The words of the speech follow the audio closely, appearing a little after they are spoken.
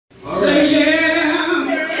Say yeah.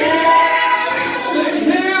 Say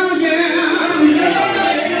hell yeah.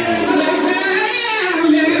 Say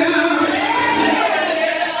hell yeah.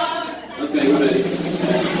 Okay, ready.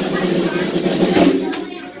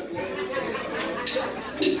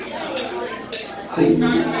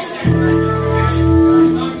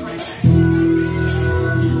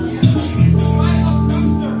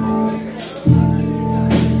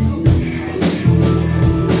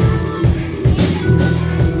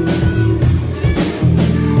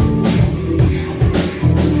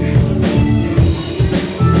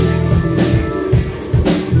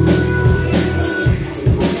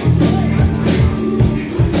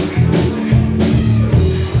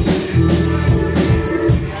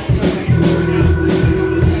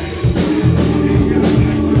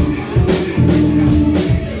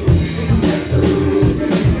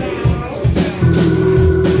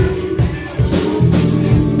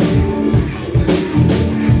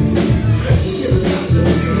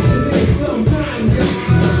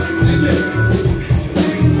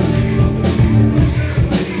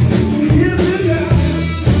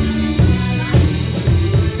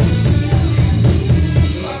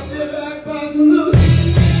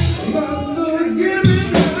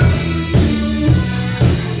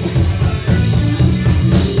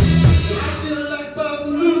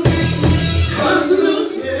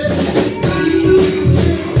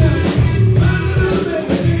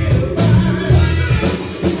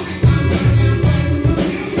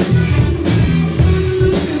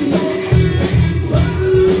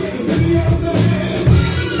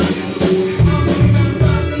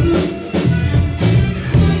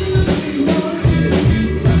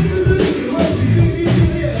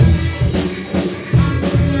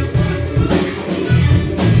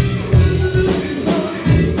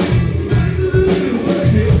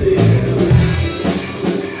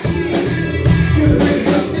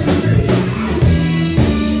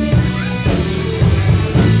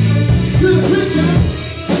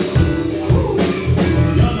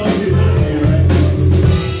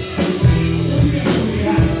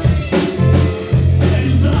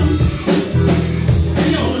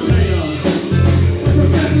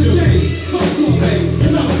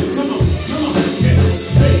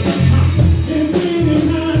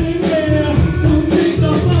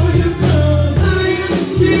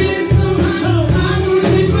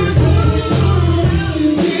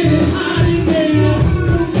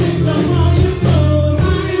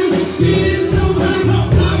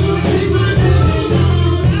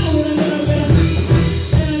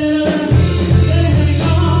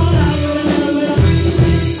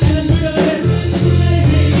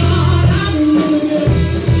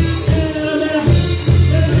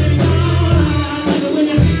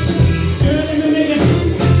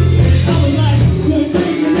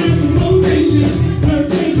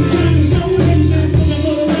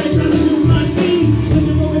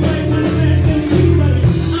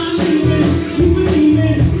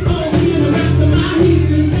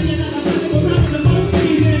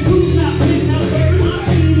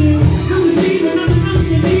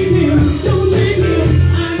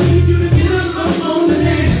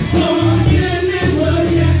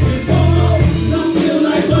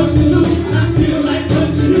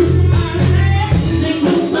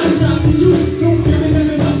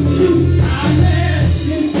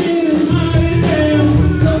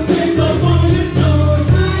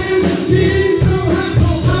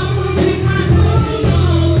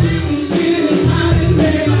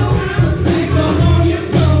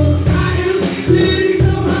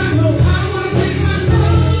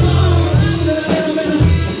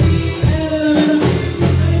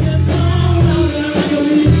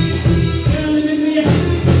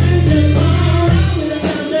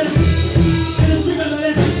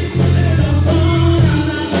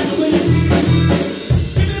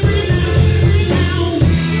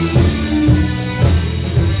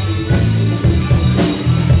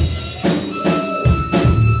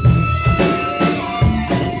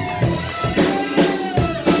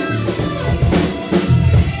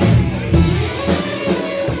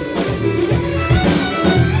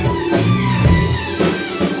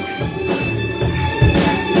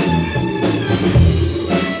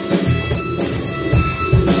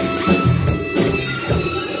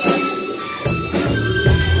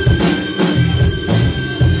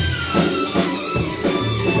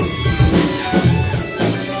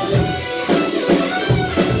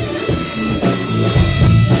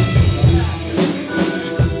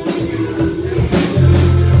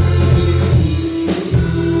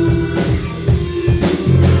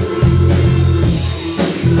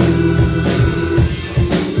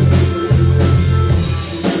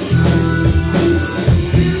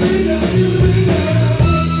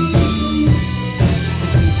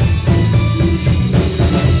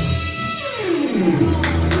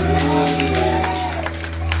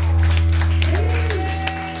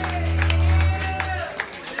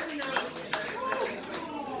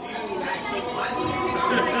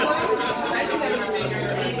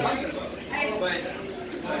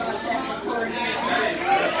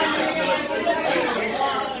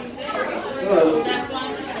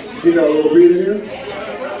 You got a little breather here?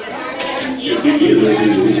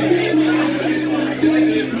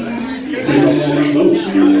 Take off all my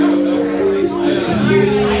loads.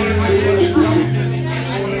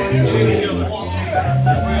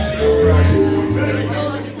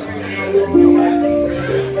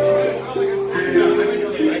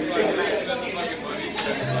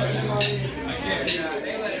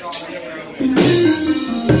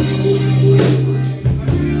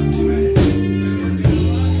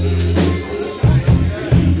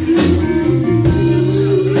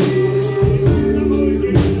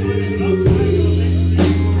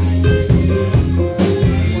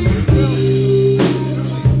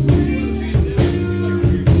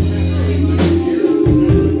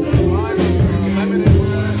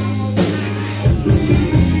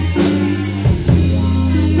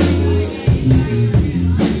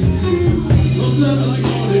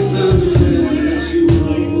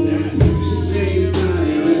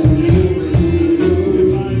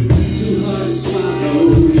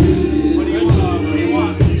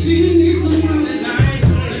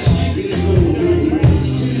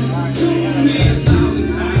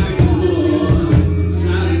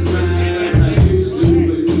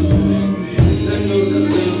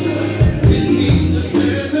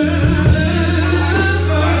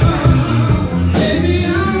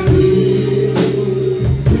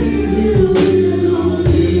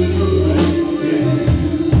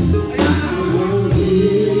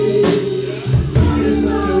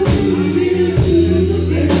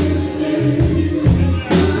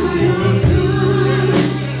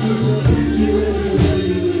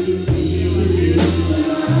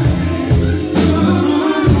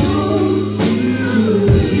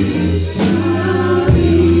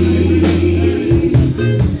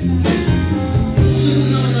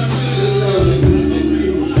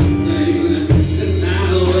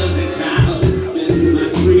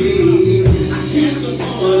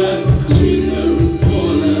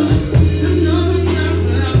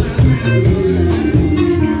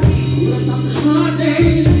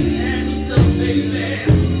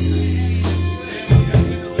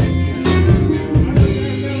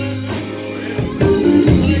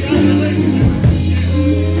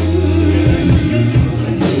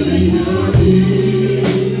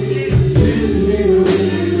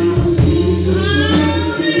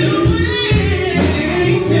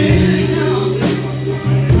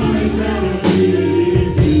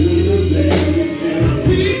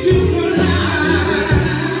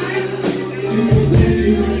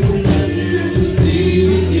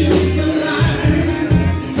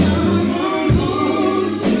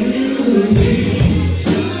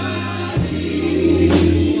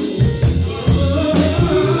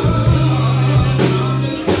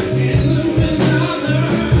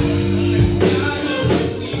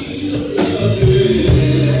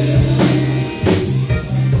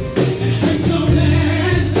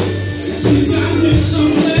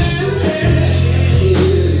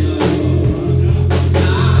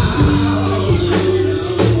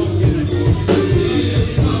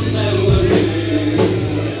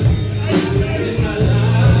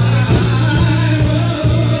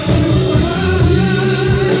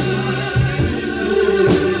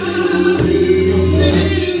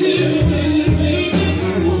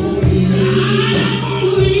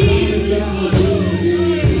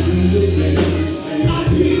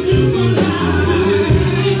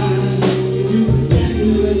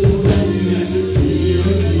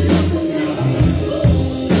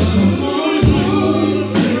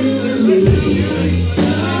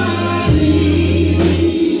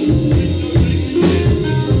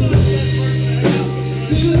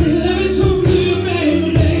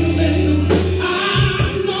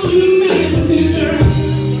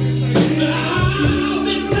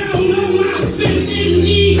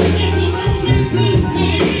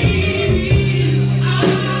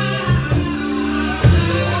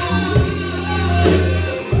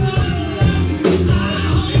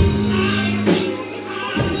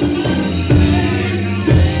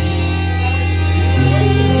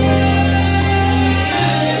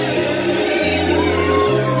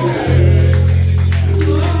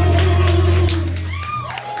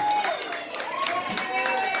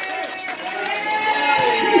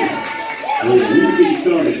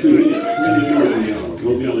 started too.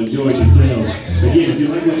 Hope y'all enjoyed yourselves. Again, if you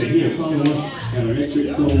like what you hear, follow us at Electric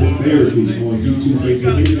Soul Therapy on YouTube,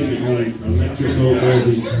 Facebook, anything on Electric Soul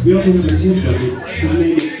Therapy. We also have a tip bucket. His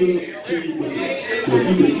name is Philip T. Bucket. So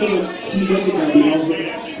if you can tea bucket, that'd be awesome.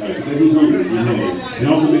 Because he's hungry. And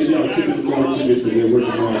also make sure y'all tip the bartenders because they're working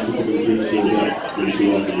hard to keep the drinks filled up. Make sure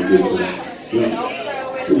y'all can be good for that. So,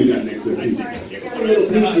 what we got next? A little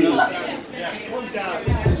peaches.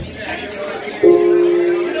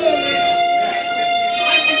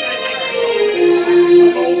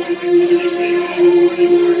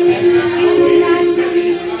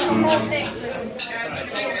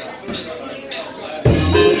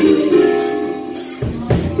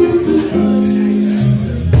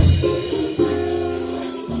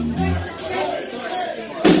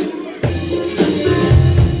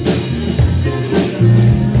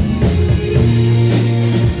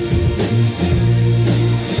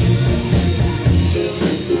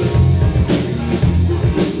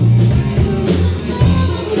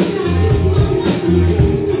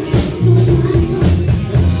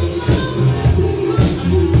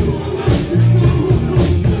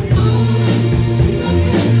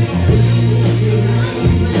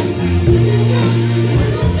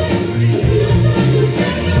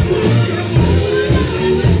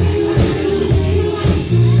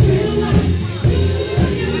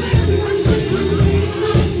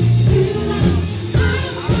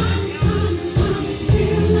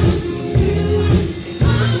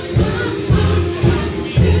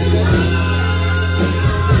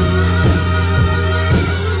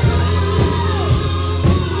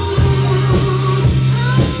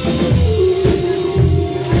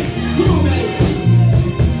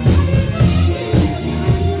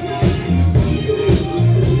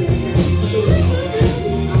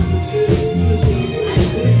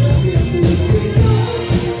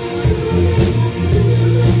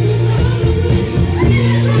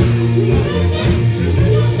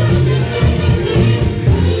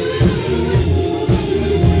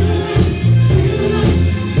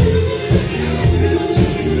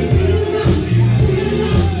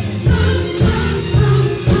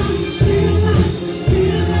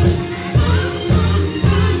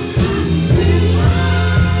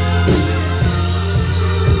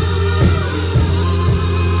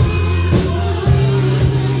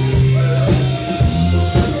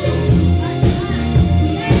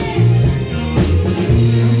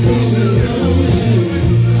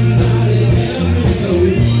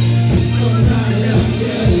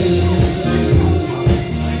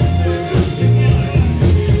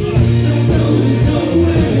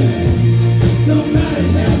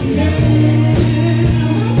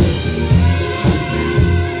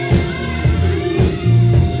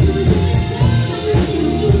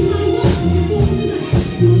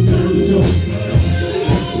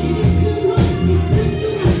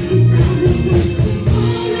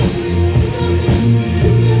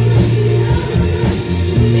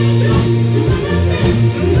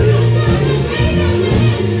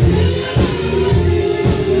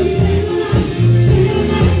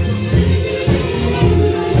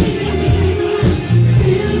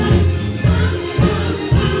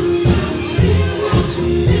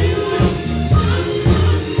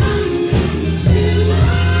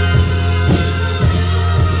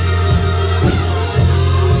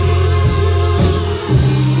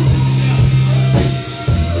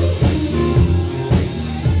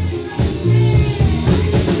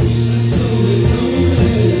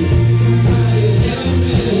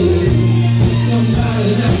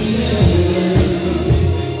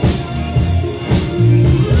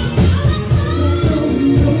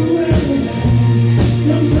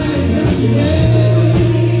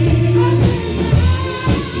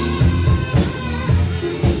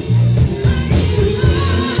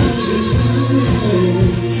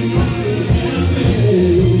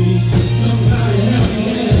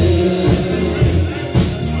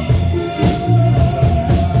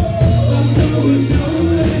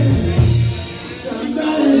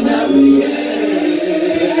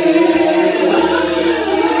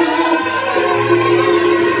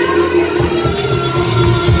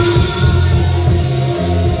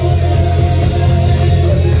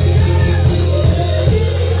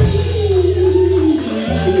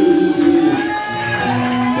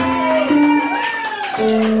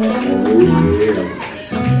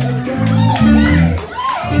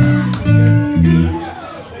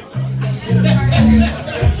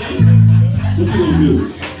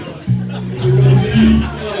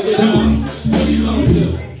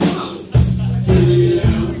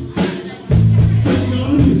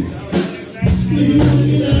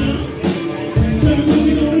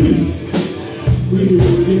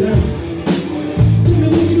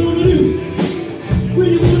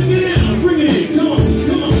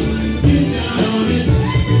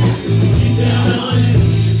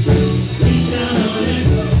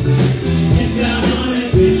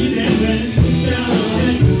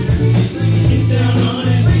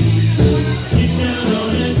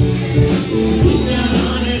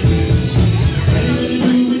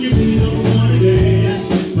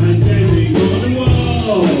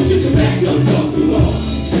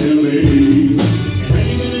 baby. And how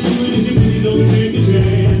you gonna do it if you really don't take a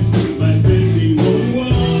chance? By spending on the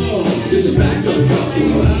wall. Get your back up,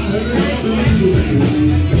 Well, I heard all the news.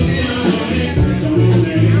 Get down on it, get down on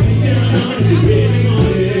it, get down on it, get really on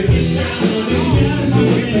it, get down on it, you gotta do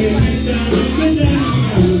it, get down on it, get down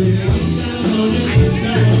on it, get down on it, get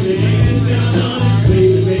down on it, get down on it,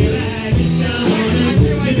 baby, baby, get down on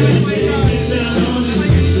it, get down on it, get down on it.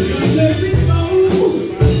 Let me go.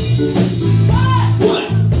 What?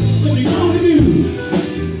 Let me go.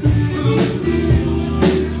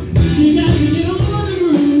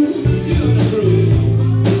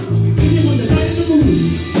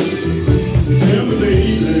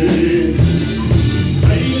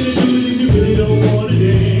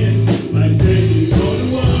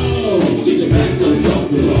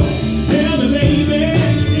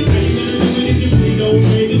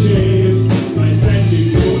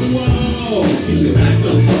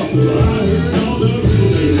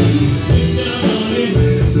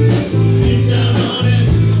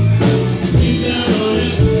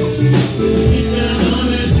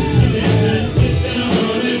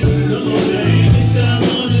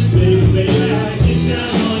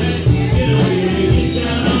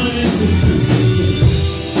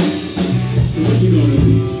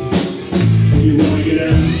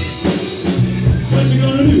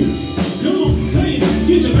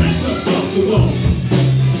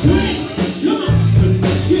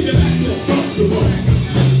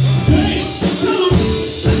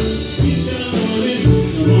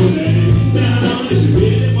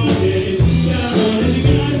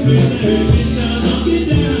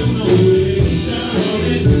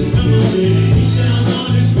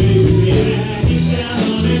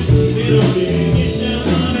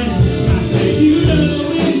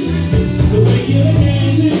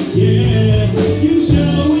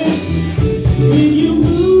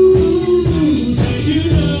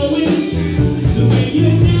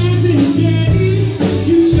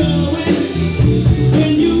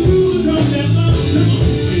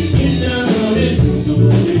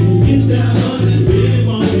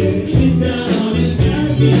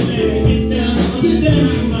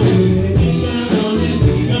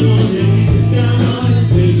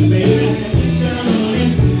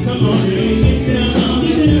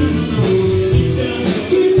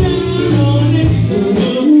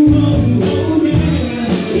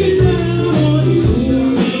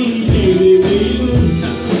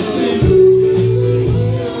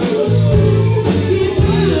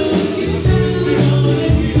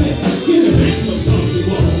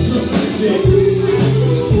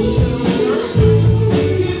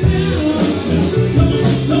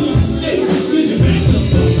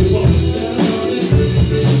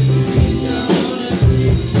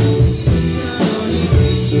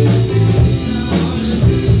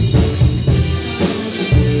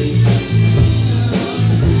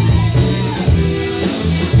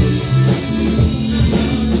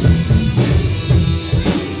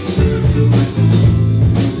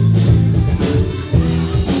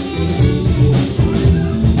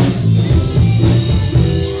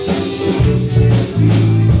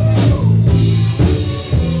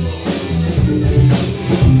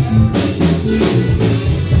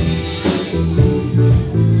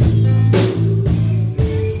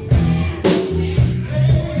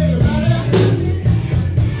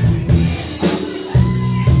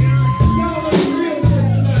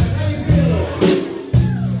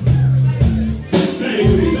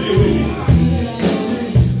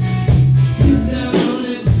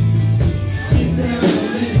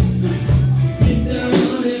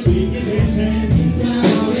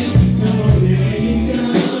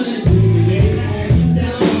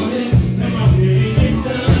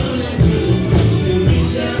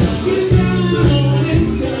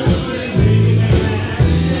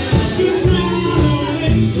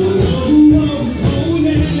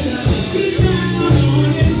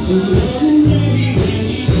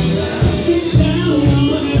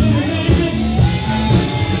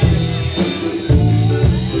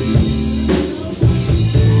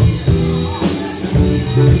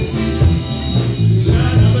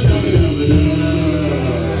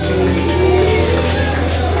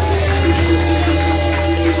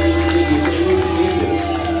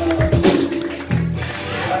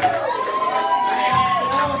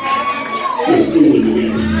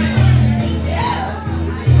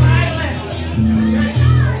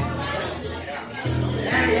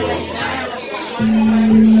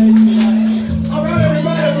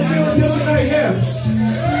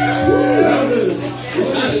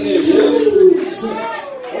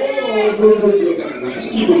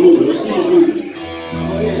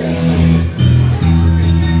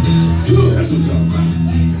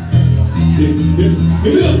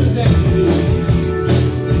 Give it up and dance.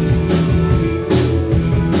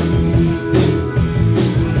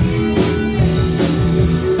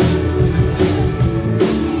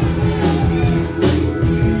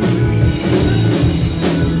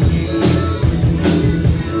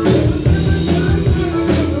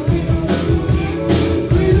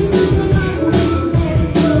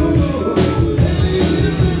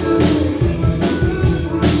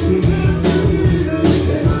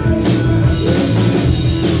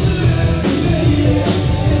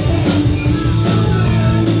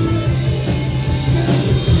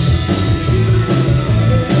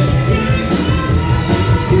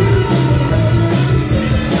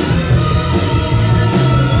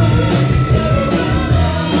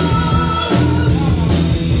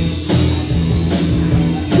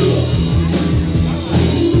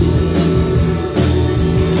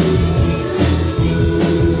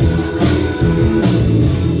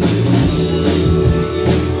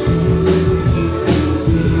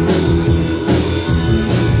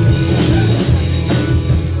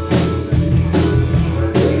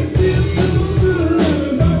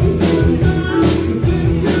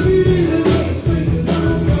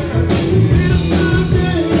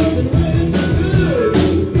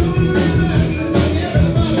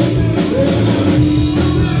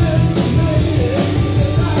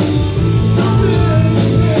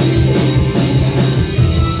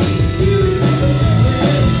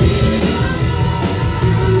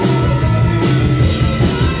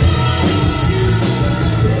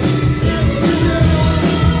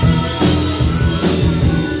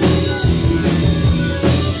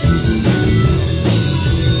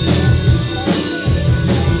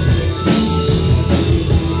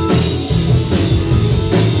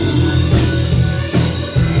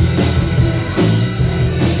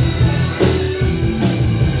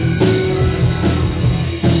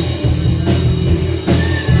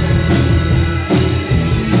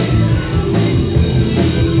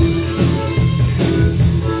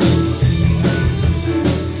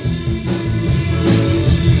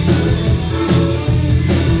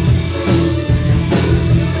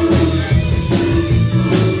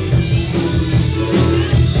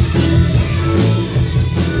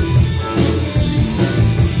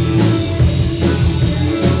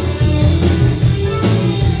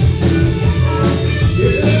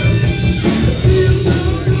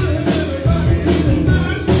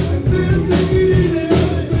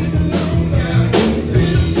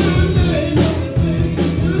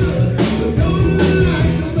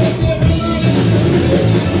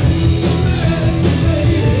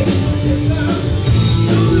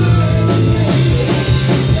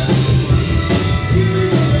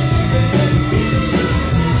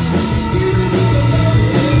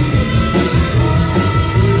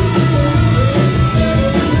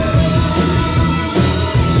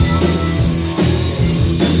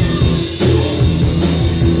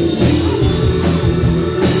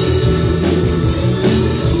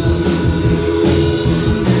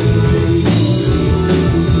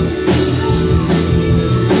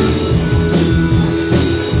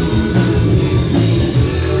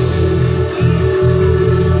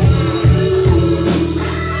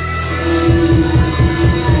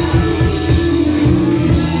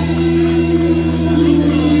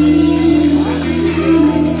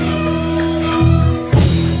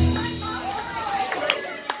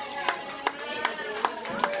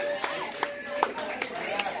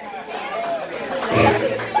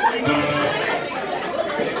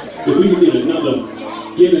 If we could get another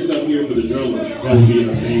Guinness up here for the drummer, that would be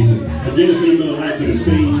amazing. A Guinness in the middle right for the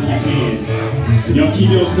stage if you can. And y'all keep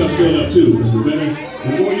your stuff filled up too, because the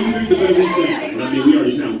more you drink, the better we sound. I mean, we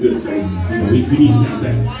already sound good, so we need to sound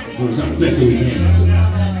better. We want to sound the best that we can. So,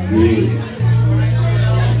 yeah.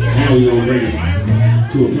 Now we're going to bring it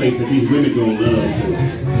to a place that these women going to love, because,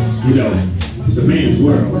 you know, it's a man's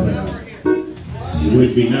world. It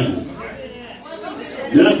wouldn't be nothing.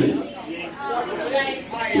 Nothing.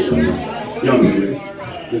 Y'all know this.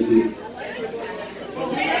 Let's do it.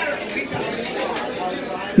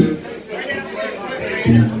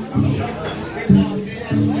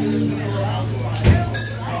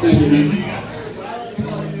 Thank you, man.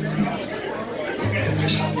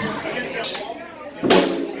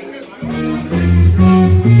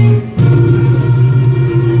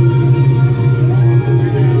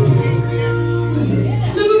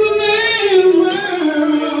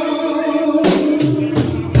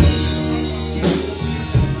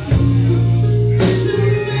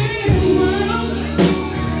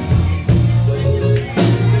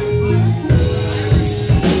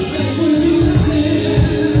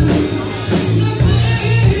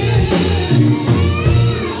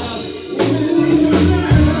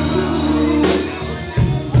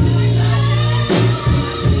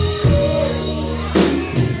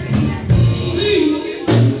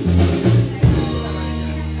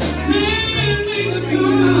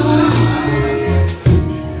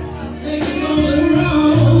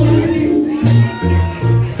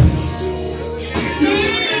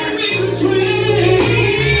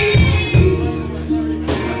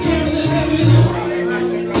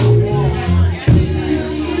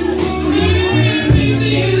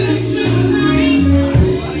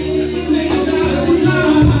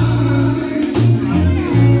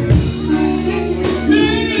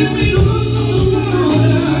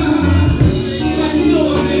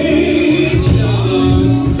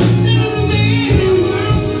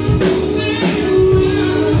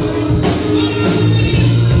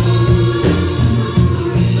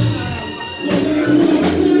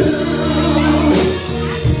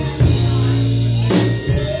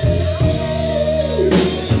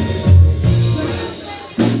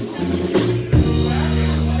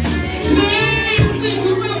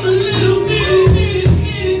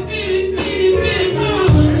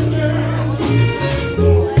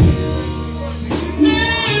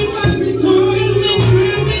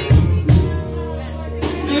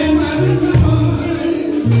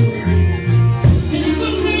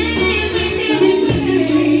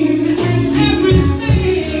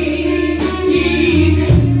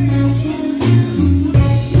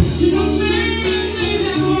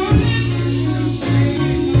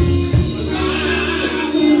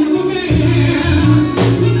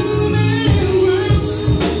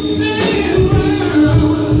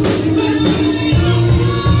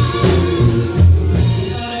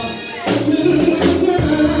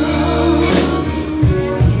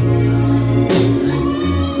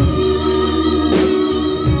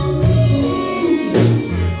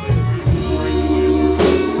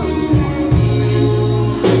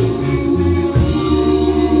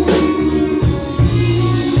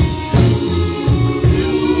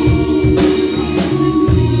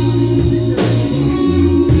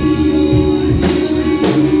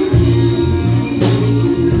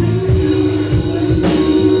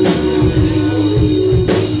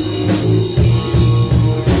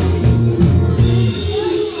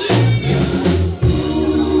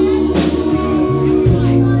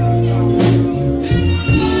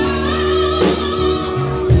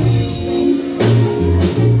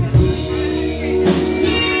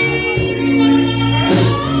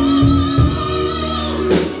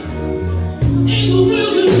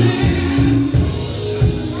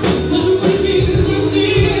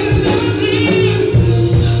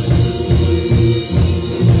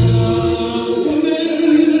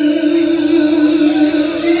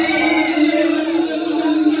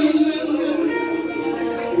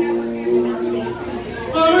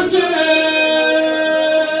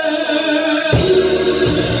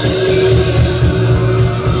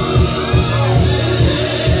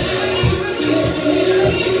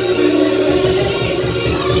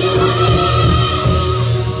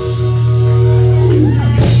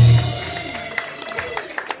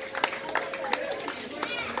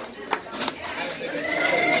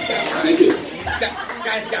 Thank you.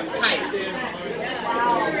 Guys got pipes.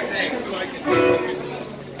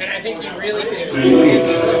 And I think he really thinks he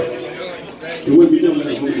It wouldn't be no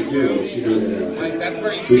matter what we do, but she does. that's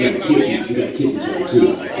where he We got stands on the kisses. We got kisses right too.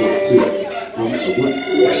 Kiss too. No matter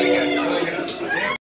what.